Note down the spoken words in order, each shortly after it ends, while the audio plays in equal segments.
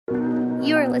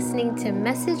You are listening to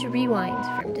Message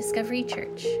Rewind from Discovery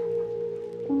Church.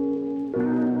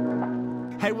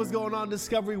 Hey, what's going on,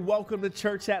 Discovery? Welcome to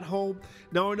Church at Home.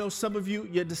 Now, I know some of you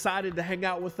decided to hang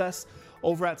out with us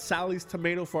over at Sally's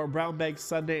Tomato for our Brown Bag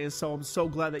Sunday, and so I'm so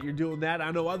glad that you're doing that. I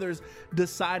know others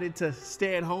decided to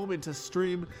stay at home and to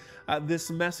stream this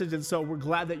message, and so we're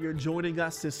glad that you're joining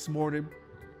us this morning.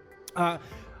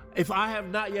 If I have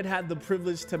not yet had the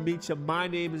privilege to meet you, my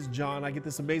name is John. I get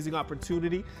this amazing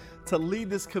opportunity to lead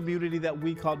this community that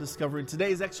we call Discovery. And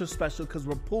today is extra special because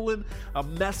we're pulling a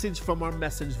message from our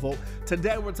message vault.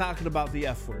 Today we're talking about the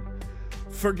F word.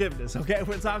 Forgiveness, okay?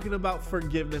 We're talking about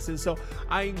forgiveness. And so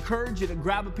I encourage you to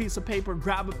grab a piece of paper,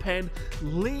 grab a pen,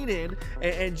 lean in,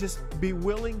 and just be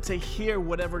willing to hear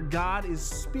whatever God is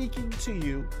speaking to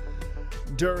you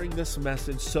during this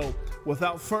message. So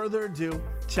without further ado,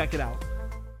 check it out.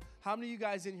 How many of you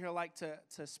guys in here like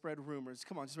to spread rumors?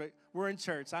 Come on, just wait. We're in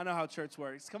church. I know how church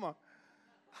works. Come on.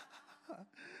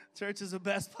 Church is the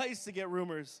best place to get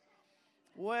rumors.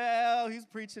 Well, he's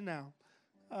preaching now.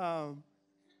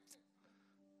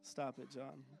 Stop it,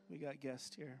 John. We got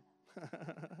guests here.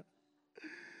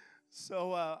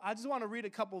 So I just want to read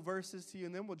a couple verses to you,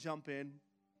 and then we'll jump in.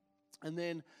 And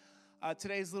then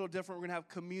today's a little different. We're going to have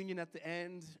communion at the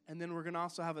end, and then we're going to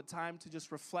also have a time to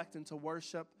just reflect and to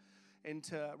worship and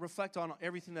to reflect on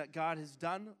everything that God has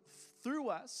done through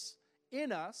us,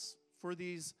 in us, for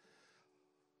these,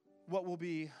 what will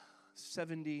be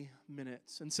 70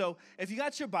 minutes. And so if you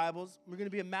got your Bibles, we're going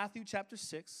to be in Matthew chapter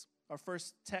 6. Our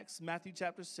first text, Matthew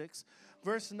chapter 6,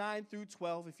 verse 9 through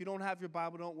 12. If you don't have your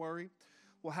Bible, don't worry.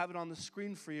 We'll have it on the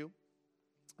screen for you.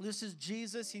 This is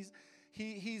Jesus.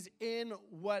 He's in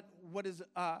what is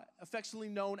affectionately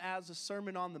known as the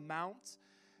Sermon on the Mount.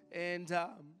 And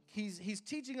he's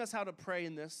teaching us how to pray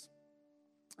in this.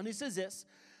 And he says this: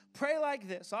 pray like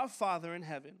this: Our Father in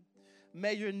heaven,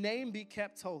 may your name be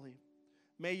kept holy.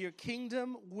 May your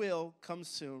kingdom will come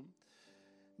soon.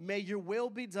 May your will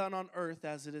be done on earth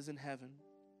as it is in heaven.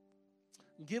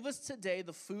 Give us today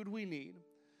the food we need,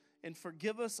 and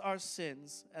forgive us our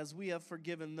sins as we have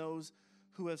forgiven those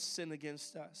who have sinned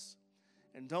against us.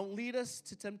 And don't lead us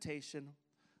to temptation,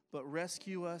 but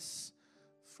rescue us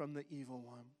from the evil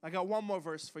one. I got one more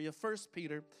verse for you. 1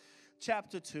 Peter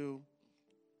chapter 2,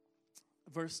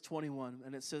 verse 21,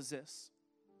 and it says this: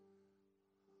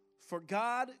 For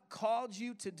God called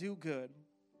you to do good,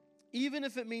 even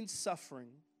if it means suffering,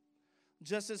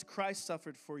 just as Christ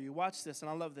suffered for you. Watch this,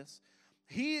 and I love this.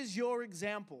 He is your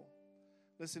example.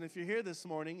 Listen, if you're here this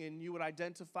morning and you would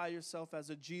identify yourself as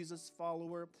a Jesus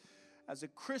follower, as a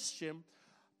Christian,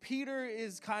 Peter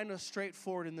is kind of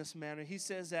straightforward in this manner. He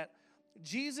says that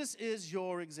Jesus is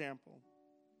your example,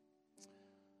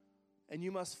 and you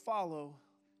must follow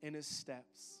in his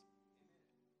steps.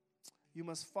 You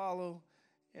must follow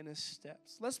in his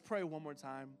steps. Let's pray one more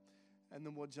time, and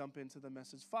then we'll jump into the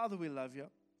message. Father, we love you.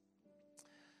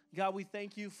 God, we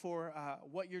thank you for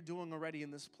what you're doing already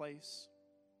in this place.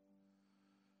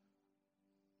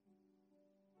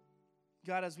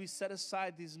 God, as we set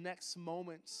aside these next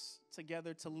moments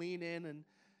together to lean in and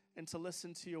to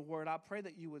listen to your word, I pray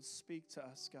that you would speak to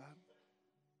us, God.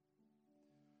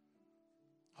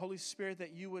 Holy Spirit,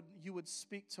 that you would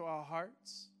speak to our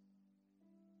hearts.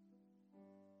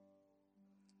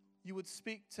 You would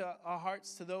speak to our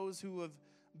hearts, to those who have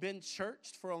been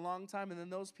churched for a long time, and then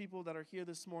those people that are here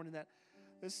this morning that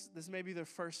this may be their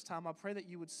first time. I pray that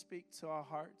you would speak to our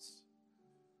hearts.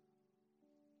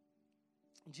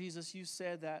 Jesus, you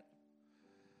said that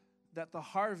the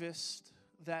harvest,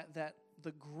 that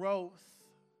the growth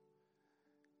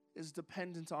is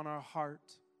dependent on our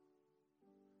heart,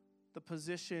 the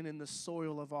position in the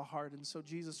soil of our heart. And so,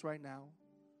 Jesus, right now,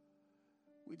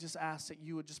 we just ask that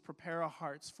you would just prepare our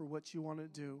hearts for what you want to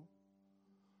do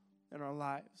in our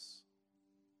lives.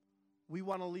 We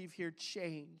want to leave here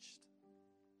changed,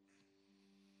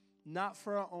 not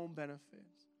for our own benefit,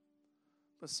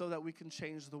 but so that we can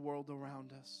change the world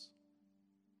around us.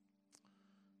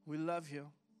 We love you.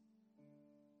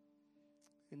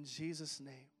 In Jesus'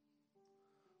 name.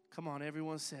 Come on,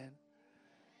 everyone said,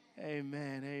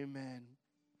 amen, amen.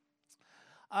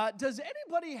 Does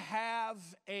anybody have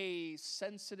a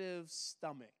sensitive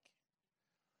stomach?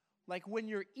 Like when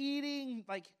you're eating,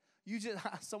 like you just,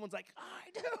 someone's like, oh,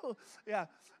 I do. Yeah.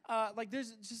 Like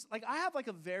there's just, like I have like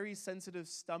a very sensitive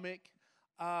stomach.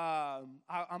 I'm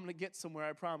going to get somewhere,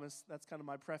 I promise. That's kind of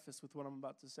my preface with what I'm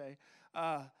about to say.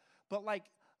 But like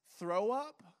throw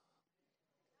up,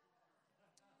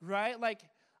 right? Like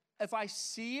if I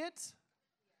see it,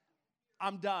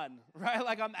 I'm done, right?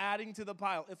 Like I'm adding to the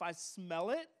pile. If I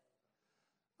smell it,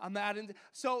 I'm adding.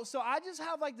 So I just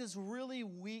have like this really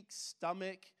weak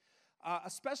stomach.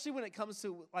 especially when it comes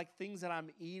to like things that I'm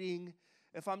eating.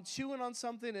 If I'm chewing on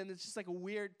something and it's just like a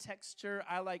weird texture,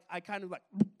 I kind of like,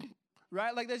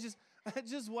 right? Like that's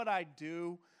just what I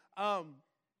do.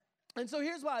 And so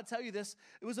here's why I tell you this.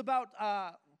 It was about,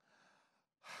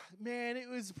 it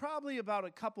was probably about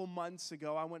a couple months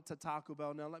ago. I went to Taco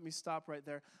Bell. Now let me stop right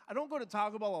there. I don't go to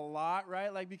Taco Bell a lot,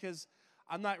 right? Like because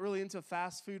I'm not really into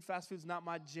fast food. Fast food's not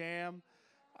my jam.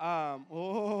 Come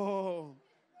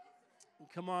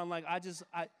on, like I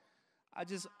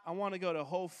want to go to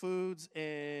Whole Foods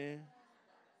and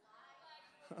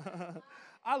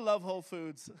I love Whole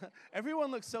Foods.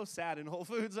 Everyone looks so sad in Whole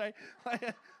Foods, right?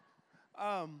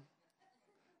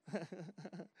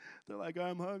 They're like,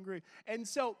 I'm hungry. And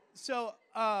so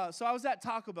I was at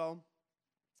Taco Bell.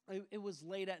 It was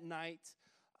late at night.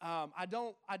 I'm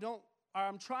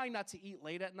trying not to eat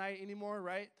late at night anymore,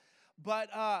 right? But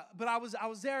I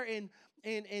was there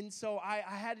and so I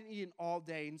hadn't eaten all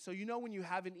day. And so when you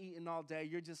haven't eaten all day,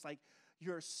 you're just like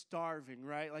you're starving,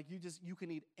 right? Like you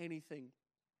can eat anything.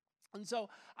 And so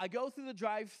I go through the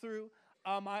drive-thru.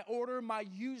 I order my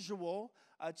usual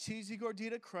cheesy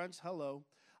gordita crunch. Hello.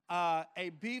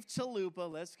 A beef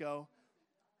chalupa, let's go,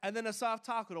 and then a soft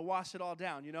taco to wash it all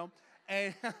down,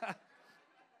 and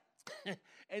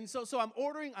and so I'm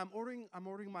ordering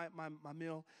my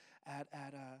meal at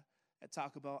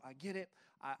Taco Bell. I get it.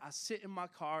 I sit in my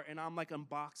car and I'm like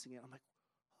unboxing it. I'm like,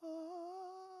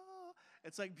 oh,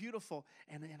 it's like beautiful,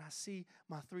 and I see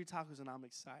my 3 tacos and I'm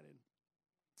excited.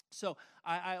 So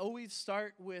I always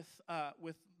start with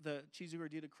the cheesy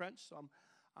gordita crunch. So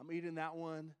I'm eating that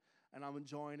one. And I'm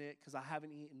enjoying it because I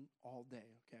haven't eaten all day,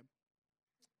 okay?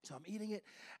 So I'm eating it,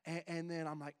 and then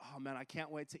I'm like, oh, man, I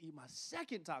can't wait to eat my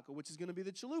second taco, which is going to be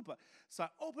the chalupa. So I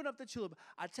open up the chalupa.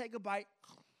 I take a bite.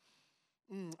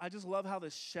 I just love how the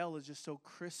shell is just so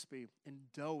crispy and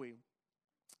doughy.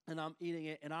 And I'm eating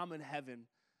it, and I'm in heaven.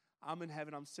 I'm in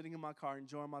heaven. I'm sitting in my car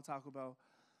enjoying my Taco Bell.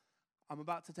 I'm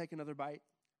about to take another bite,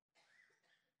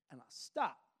 and I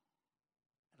stop,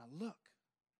 and I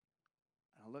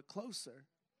look closer.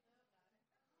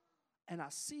 And I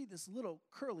see this little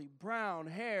curly brown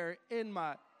hair in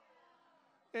my,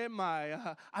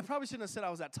 I probably shouldn't have said I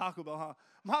was at Taco Bell, huh?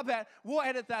 My bad. We'll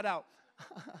edit that out.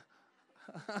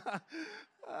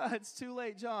 It's too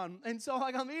late, John. And so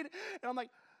like I'm eating, and I'm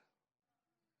like,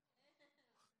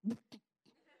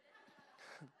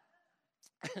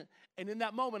 and in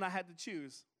that moment I had to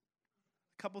choose.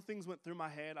 A couple things went through my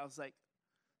head. I was like,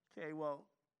 okay, well,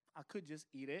 I could just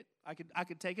eat it. I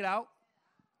could take it out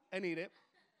and eat it.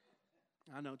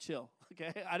 I know, chill,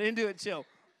 okay? I didn't do it, chill.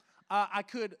 I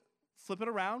could flip it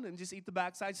around and just eat the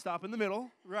backside, stop in the middle,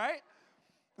 right?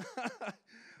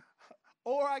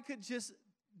 Or I could just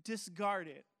discard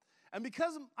it. And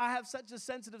because I have such a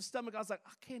sensitive stomach, I was like,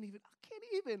 I can't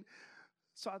even.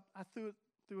 So I threw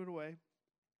it away.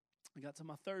 I got to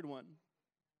my third one.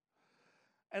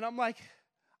 And I'm like,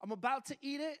 I'm about to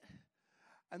eat it.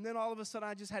 And then all of a sudden,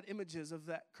 I just had images of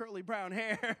that curly brown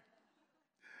hair.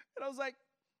 And I was like,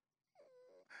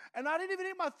 and I didn't even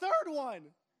eat my third one.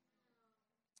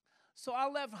 So I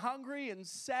left hungry and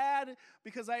sad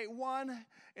because I ate one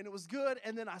and it was good.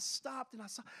 And then I stopped and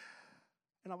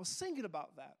I was thinking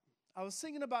about that. I was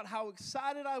thinking about how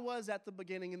excited I was at the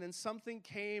beginning, and then something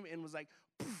came and was like,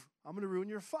 I'm going to ruin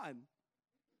your fun.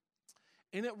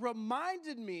 And it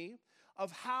reminded me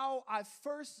of how I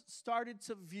first started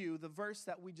to view the verse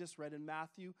that we just read in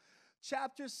Matthew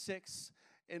chapter 6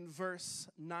 in verse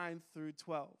 9 through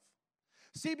 12.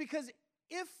 See, because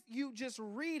if you just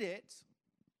read it,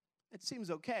 it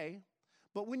seems okay.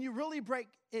 But when you really break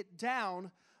it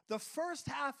down, the first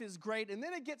half is great, and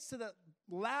then it gets to the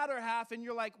latter half, and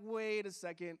you're like, wait a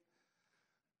second.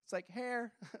 It's like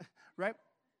hair, right?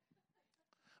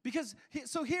 Because,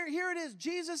 so here it is.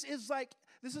 Jesus is like,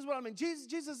 this is what I mean.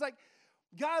 Jesus is like,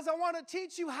 guys, I want to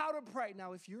teach you how to pray.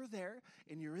 Now, if you're there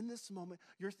and you're in this moment,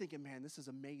 you're thinking, man, this is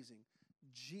amazing.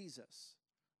 Jesus,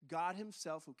 God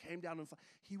himself who came down in flesh,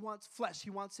 he wants flesh. He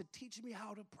wants to teach me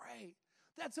how to pray.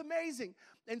 That's amazing.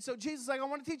 And so Jesus is like, I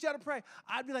want to teach you how to pray.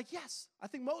 I'd be like, yes. I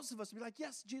think most of us would be like,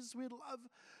 yes, Jesus, we'd love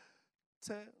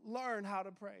to learn how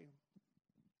to pray.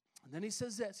 And then he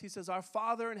says this. He says, our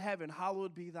Father in heaven,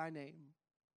 hallowed be thy name.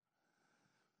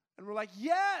 And we're like,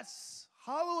 yes,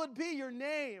 hallowed be your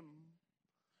name.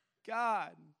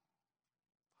 God,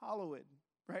 hallowed,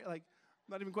 right? Like,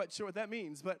 I'm not even quite sure what that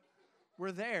means, but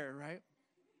we're there, right?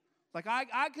 Like,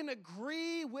 I can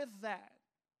agree with that.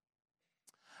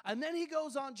 And then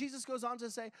Jesus goes on to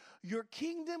say, your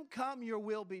kingdom come, your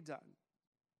will be done.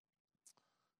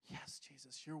 Yes,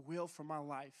 Jesus, your will for my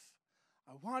life.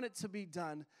 I want it to be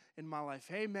done in my life.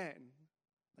 Amen.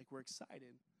 Like, we're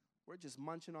excited. We're just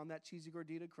munching on that cheesy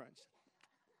gordita crunch.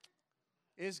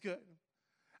 It's good.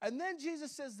 And then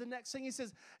Jesus says the next thing, he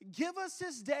says, give us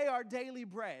this day our daily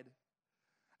bread.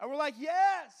 And we're like,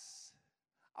 yes,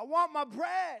 I want my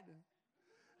bread.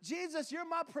 Jesus, you're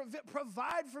my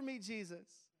provide for me, Jesus.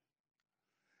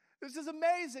 This is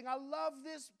amazing. I love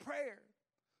this prayer.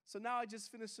 So now I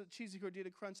just finished a cheesy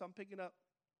gordita crunch. I'm picking up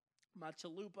my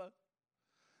chalupa.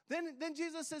 Then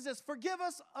Jesus says this, forgive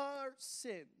us our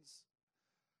sins.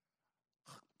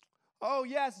 Oh,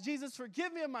 yes, Jesus,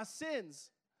 forgive me of my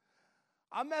sins.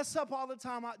 I mess up all the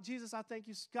time. Jesus, I thank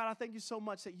you. God, I thank you so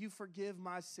much that you forgive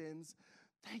my sins.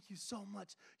 Thank you so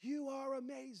much. You are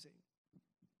amazing.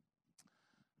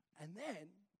 And then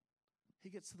he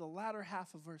gets to the latter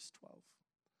half of verse 12.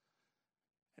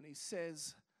 And he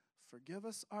says, forgive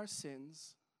us our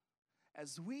sins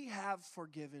as we have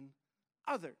forgiven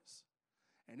others.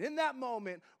 And in that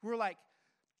moment, we're like,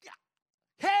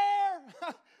 hair,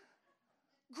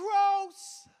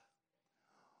 gross,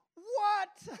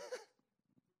 what?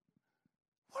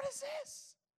 What is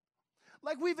this?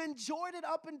 Like we've enjoyed it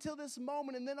up until this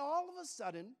moment, and then all of a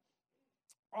sudden,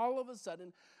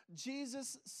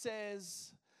 Jesus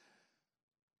says,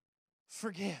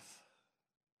 forgive.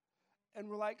 And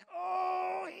we're like,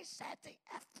 oh, he said the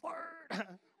F word.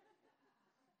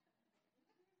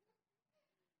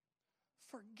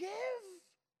 Forgive?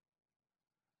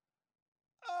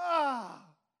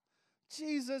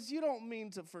 Jesus, you don't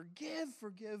mean to forgive,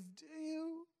 do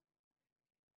you?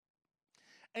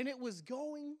 And it was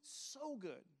going so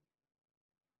good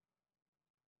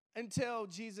until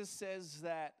Jesus says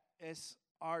that it's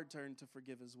our turn to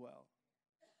forgive as well.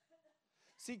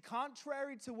 See,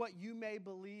 contrary to what you may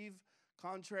believe,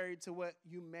 contrary to what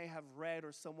you may have read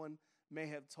or someone may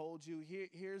have told you,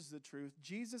 here's the truth.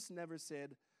 Jesus never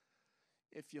said,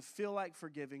 if you feel like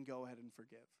forgiving, go ahead and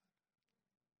forgive.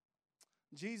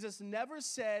 Jesus never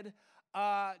said,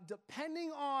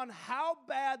 depending on how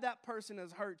bad that person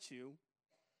has hurt you,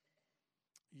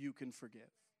 you can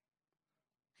forgive.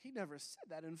 He never said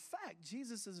that. In fact,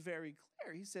 Jesus is very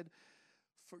clear. He said,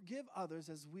 forgive others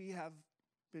as we have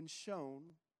been shown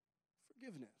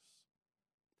forgiveness.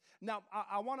 Now,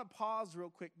 I want to pause real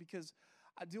quick because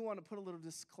I do want to put a little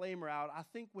disclaimer out. I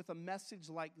think with a message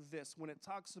like this, when it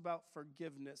talks about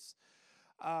forgiveness,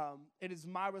 it is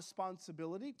my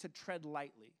responsibility to tread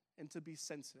lightly and to be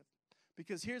sensitive.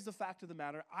 Because here's the fact of the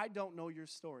matter. I don't know your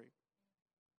story.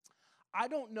 I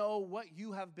don't know what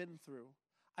you have been through.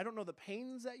 I don't know the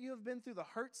pains that you have been through, the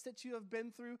hurts that you have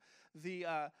been through, the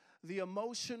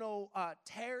emotional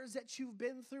tears that you've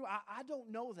been through. I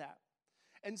don't know that.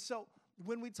 And so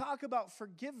when we talk about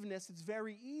forgiveness, it's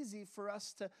very easy for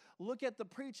us to look at the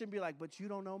preacher and be like, but you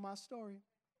don't know my story.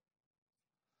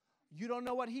 You don't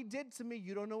know what he did to me.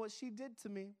 You don't know what she did to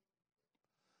me.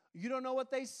 You don't know what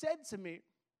they said to me.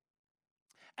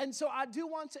 And so I do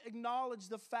want to acknowledge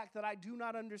the fact that I do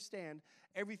not understand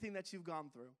everything that you've gone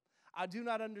through. I do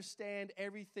not understand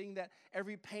every pain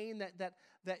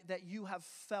that you have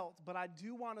felt. But I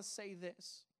do want to say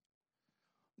this.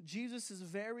 Jesus is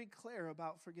very clear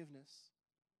about forgiveness.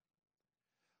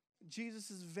 Jesus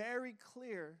is very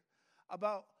clear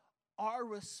about our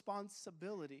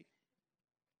responsibility.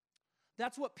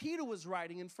 That's what Peter was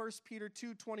writing in 1 Peter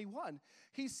 2:21.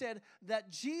 He said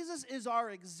that Jesus is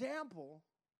our example.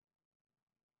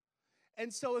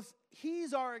 And so if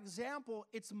he's our example,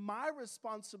 it's my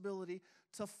responsibility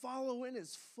to follow in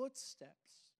his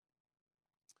footsteps.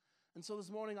 And so this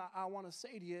morning, I want to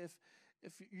say to you,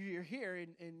 if you're here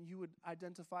and you would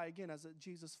identify again as a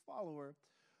Jesus follower,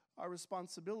 our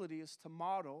responsibility is to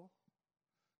model,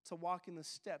 to walk in the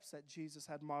steps that Jesus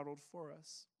had modeled for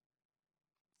us.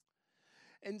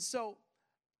 And so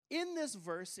in this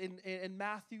verse, in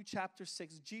Matthew chapter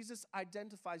 6, Jesus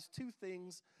identifies two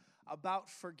things about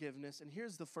forgiveness. And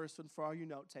here's the first one for all you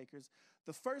note takers.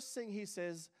 The first thing he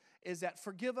says is that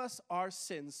forgive us our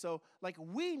sins. So like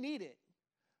we need it.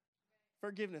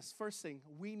 Forgiveness, first thing,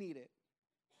 we need it.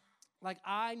 Like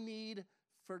I need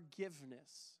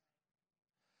forgiveness.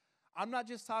 I'm not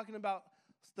just talking about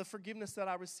the forgiveness that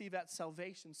I receive at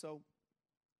salvation. So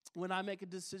when I make a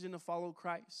decision to follow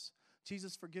Christ,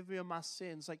 Jesus, forgive me of my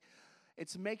sins. Like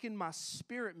it's making my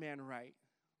spirit man right.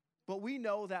 But we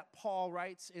know that Paul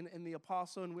writes in the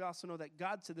apostle, and we also know that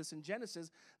God said this in Genesis,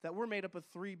 that we're made up of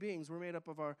three beings. We're made up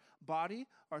of our body,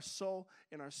 our soul,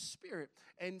 and our spirit.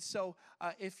 And so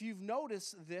if you've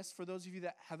noticed this, for those of you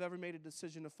that have ever made a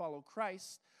decision to follow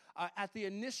Christ, at the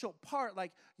initial part,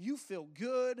 like you feel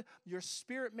good, your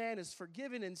spirit man is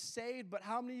forgiven and saved, but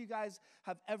how many of you guys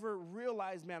have ever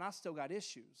realized, man, I still got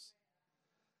issues?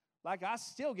 Like I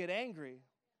still get angry.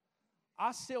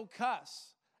 I still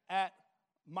cuss at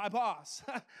my boss.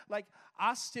 Like,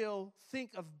 I still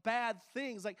think of bad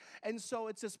things. Like, and so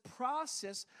it's this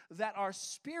process that our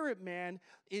spirit man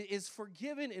is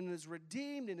forgiven and is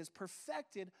redeemed and is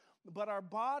perfected, but our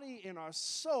body and our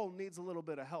soul needs a little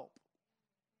bit of help.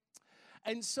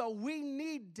 And so we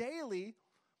need daily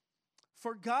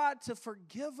for God to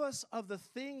forgive us of the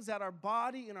things that our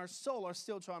body and our soul are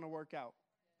still trying to work out.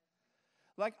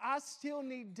 Like, I still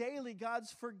need daily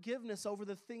God's forgiveness over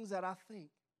the things that I think.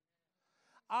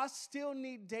 I still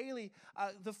need daily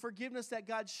the forgiveness that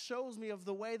God shows me of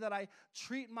the way that I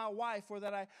treat my wife or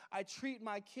that I treat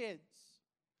my kids.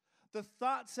 The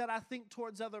thoughts that I think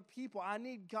towards other people. I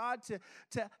need God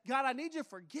God, I need your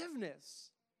forgiveness.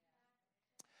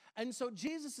 And so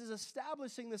Jesus is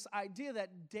establishing this idea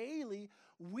that daily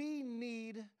we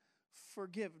need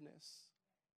forgiveness.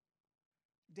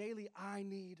 Daily I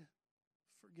need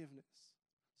forgiveness.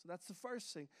 So that's the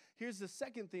first thing. Here's the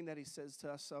second thing that he says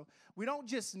to us. So we don't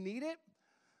just need it,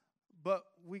 but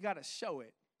we got to show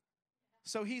it.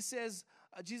 So he says,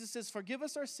 Jesus says, forgive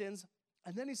us our sins.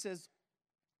 And then he says,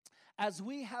 as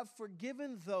we have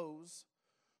forgiven those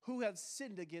who have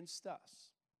sinned against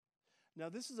us. Now,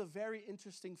 this is a very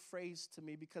interesting phrase to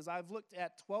me because I've looked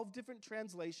at 12 different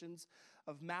translations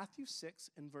of Matthew 6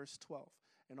 and verse 12.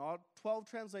 And all 12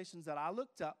 translations that I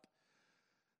looked up,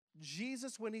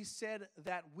 Jesus, when he said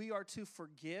that we are to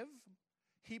forgive,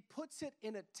 he puts it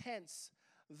in a tense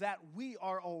that we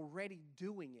are already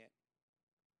doing it.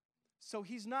 So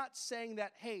he's not saying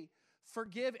that, hey,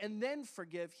 forgive and then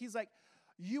forgive. He's like,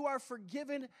 you are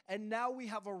forgiven and now we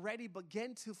have already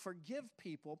begun to forgive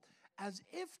people, as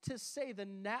if to say the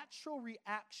natural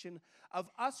reaction of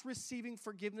us receiving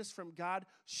forgiveness from God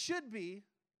should be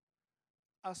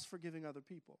us forgiving other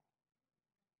people.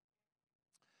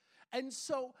 And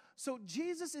so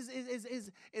Jesus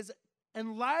is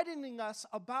enlightening us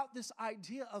about this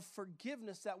idea of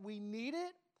forgiveness, that we need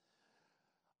it,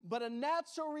 but a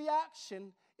natural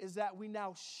reaction is that we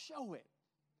now show it.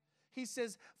 He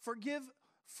says, forgive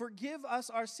us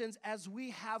our sins as we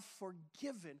have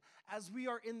forgiven, as we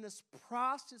are in this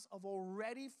process of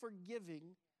already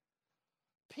forgiving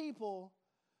people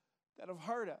that have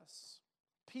hurt us,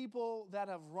 people that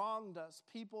have wronged us,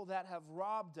 people that have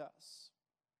robbed us.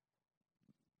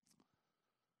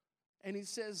 And he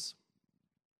says,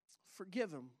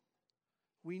 forgive them.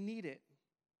 We need it,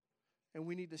 and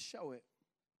we need to show it.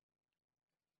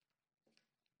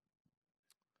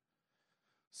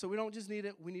 So we don't just need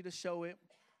it, we need to show it,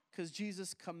 because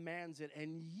Jesus commands it.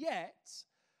 And yet,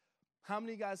 how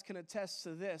many guys can attest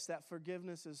to this, that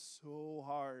forgiveness is so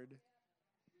hard?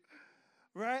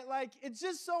 Right? Like, it's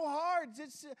just so hard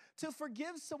to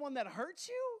forgive someone that hurts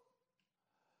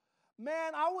you.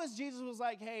 Man, I wish Jesus was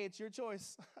like, hey, it's your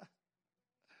choice.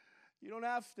 You don't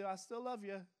have to. I still love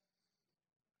you.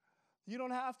 You don't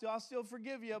have to. I'll still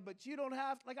forgive you, but you don't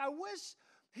have to. Like, I wish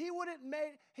he would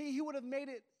have made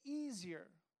it easier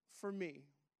for me.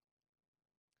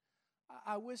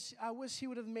 I wish he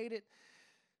would have made it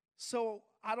so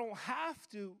I don't have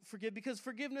to forgive, because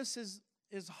forgiveness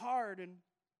is hard,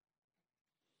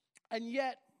 and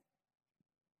yet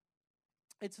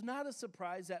it's not a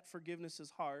surprise that forgiveness is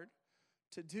hard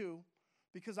to do,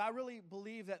 because I really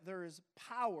believe that there is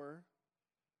power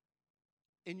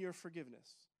in your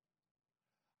forgiveness.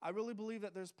 I really believe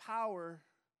that there's power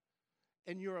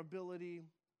in your ability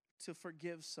to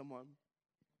forgive someone.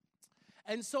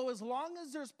 And so as long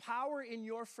as there's power in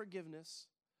your forgiveness,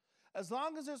 as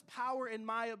long as there's power in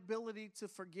my ability to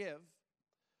forgive,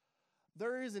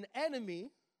 there is an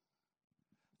enemy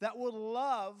that would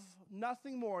love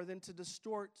nothing more than to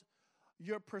distort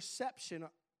your perception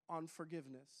on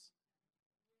forgiveness.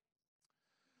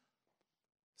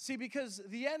 See, because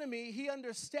the enemy, he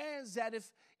understands that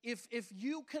if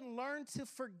you can learn to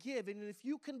forgive, and if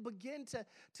you can begin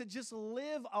to just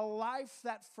live a life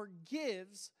that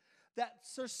forgives, that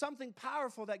there's something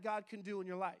powerful that God can do in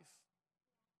your life.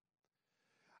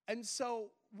 And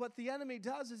so what the enemy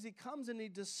does is he comes and he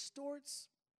distorts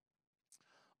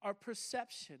our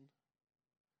perception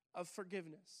of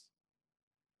forgiveness.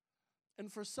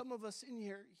 And for some of us in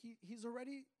here, he's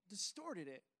already distorted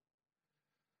it.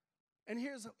 And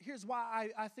here's why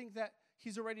I think that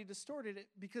he's already distorted it,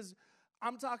 because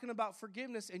I'm talking about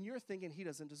forgiveness and you're thinking he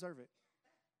doesn't deserve it.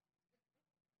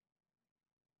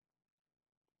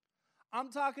 I'm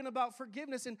talking about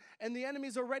forgiveness and the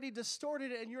enemy's already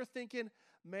distorted it, and you're thinking,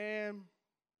 man,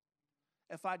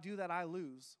 if I do that, I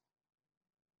lose.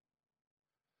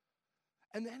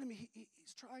 And the enemy,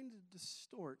 he's trying to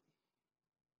distort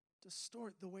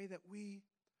the way that we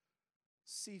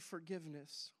see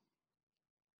forgiveness.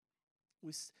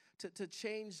 To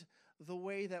change the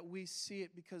way that we see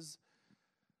it, because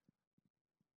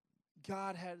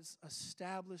God has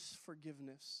established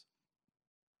forgiveness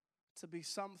to be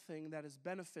something that is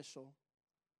beneficial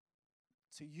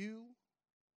to you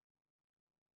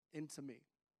and to me.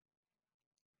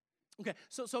 Okay,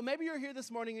 so maybe you're here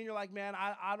this morning and you're like, man,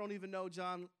 I don't even know,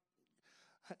 John.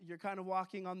 You're kind of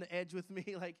walking on the edge with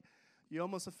me. Like, you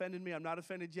almost offended me. I'm not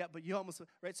offended yet, but you almost,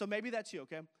 right? So maybe that's you,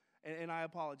 okay? And I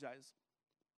apologize.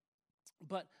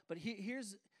 But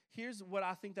here's what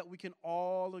I think that we can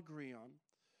all agree on,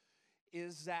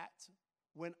 is that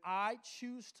when I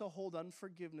choose to hold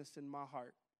unforgiveness in my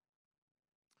heart,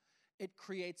 it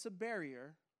creates a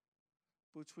barrier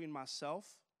between myself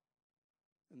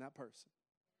and that person.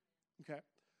 Okay?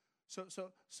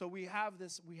 So we have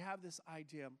this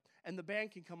idea, and the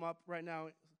band can come up right now,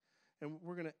 and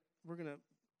we're gonna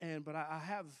end. But I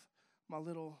have my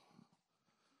little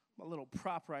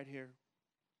prop right here.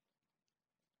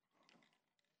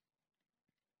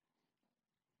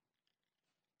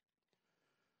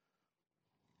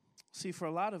 See, for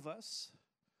a lot of us,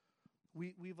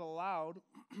 we've allowed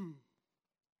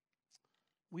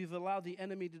the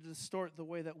enemy to distort the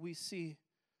way that we see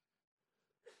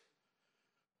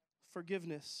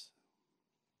forgiveness.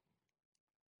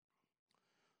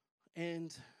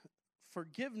 And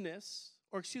unforgiveness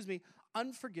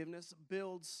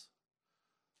builds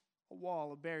a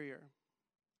wall, a barrier,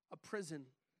 a prison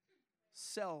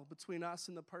cell between us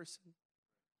and the person.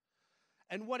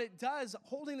 And what it does,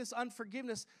 holding this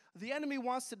unforgiveness, the enemy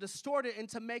wants to distort it and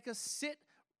to make us sit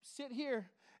here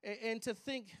and to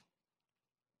think,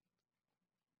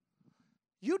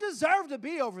 you deserve to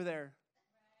be over there.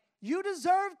 You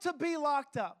deserve to be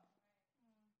locked up.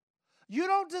 You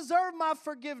don't deserve my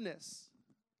forgiveness.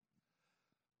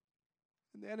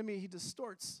 And the enemy, he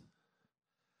distorts.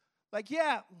 Like,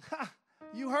 yeah,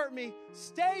 you hurt me.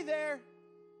 Stay there.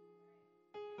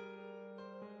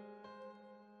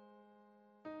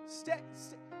 Stay.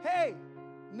 Hey,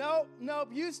 nope,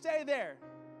 you stay there.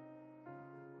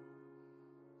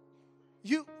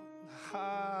 You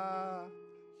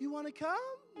want to come?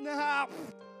 Nah,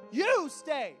 you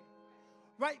stay.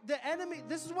 Right? The enemy,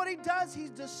 this is what he does. He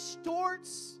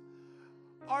distorts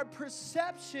our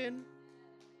perception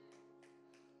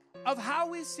of how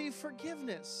we see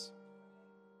forgiveness.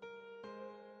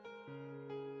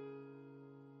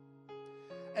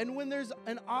 And when there's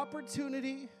an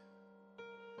opportunity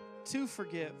to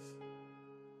forgive,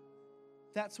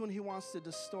 that's when he wants to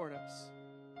distort us.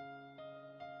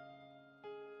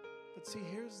 But see,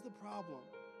 here's the problem.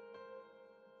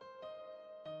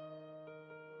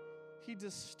 He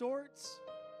distorts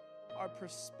our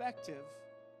perspective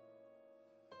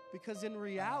because in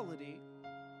reality,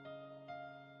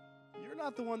 you're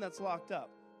not the one that's locked up.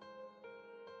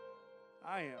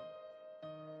 I am.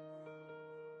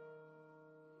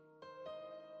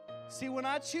 See, when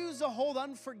I choose to hold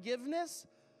unforgiveness,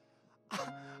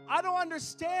 I don't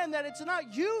understand that it's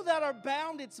not you that are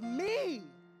bound, it's me.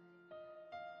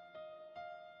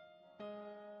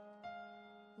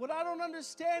 What I don't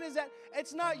understand is that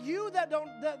it's not you that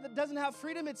doesn't have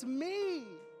freedom, it's me.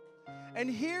 And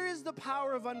here is the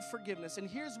power of unforgiveness. And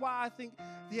here's why I think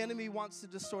the enemy wants to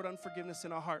distort unforgiveness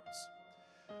in our hearts.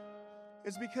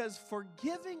 It's because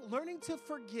learning to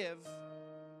forgive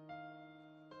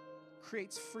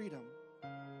creates freedom.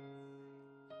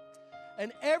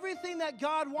 And everything that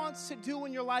God wants to do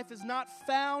in your life is not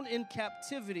found in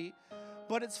captivity,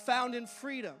 but it's found in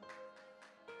freedom.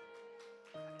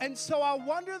 And so I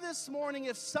wonder this morning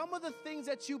if some of the things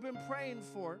that you've been praying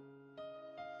for,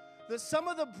 some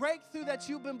of the breakthrough that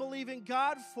you've been believing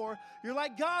God for, you're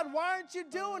like, God, why aren't you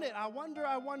doing it? I wonder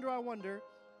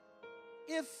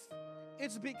if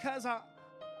it's because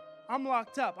I'm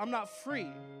locked up, I'm not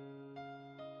free.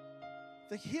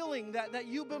 The healing that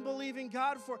you've been believing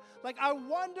God for, like, I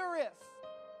wonder if,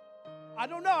 I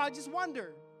don't know, I just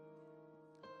wonder.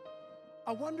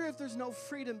 I wonder if there's no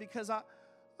freedom because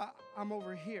I'm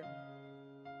over here.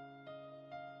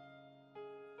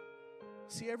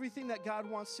 See, everything that God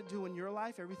wants to do in your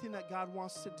life, everything that God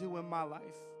wants to do in my life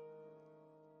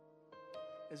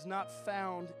is not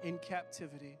found in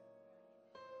captivity.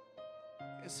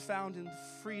 It's found in the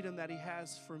freedom that He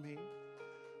has for me.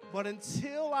 But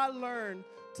until I learn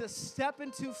to step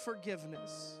into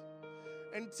forgiveness,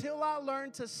 until I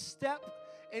learn to step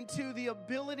into the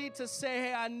ability to say,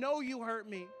 hey, I know you hurt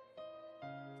me,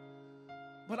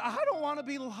 but I don't want to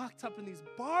be locked up in these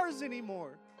bars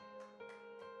anymore.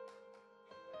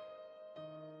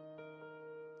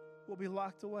 We'll be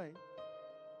locked away.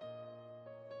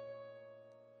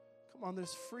 Come on,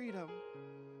 there's freedom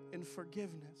in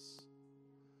forgiveness.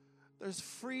 There's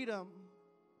freedom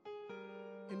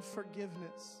in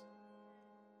forgiveness.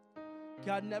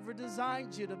 God never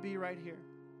designed you to be right here.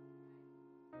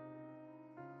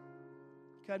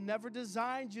 God never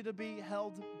designed you to be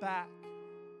held back.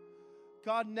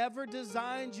 God never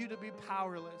designed you to be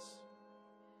powerless.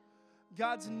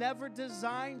 God's never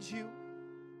designed you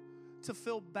to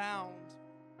feel bound.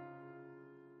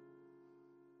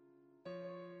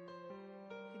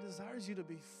 He desires you to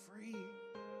be free.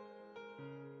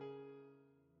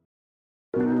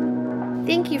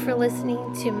 Thank you for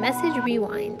listening to Message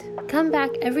Rewind. Come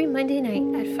back every Monday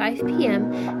night at 5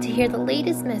 p.m. to hear the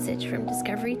latest message from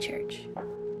Discovery Church.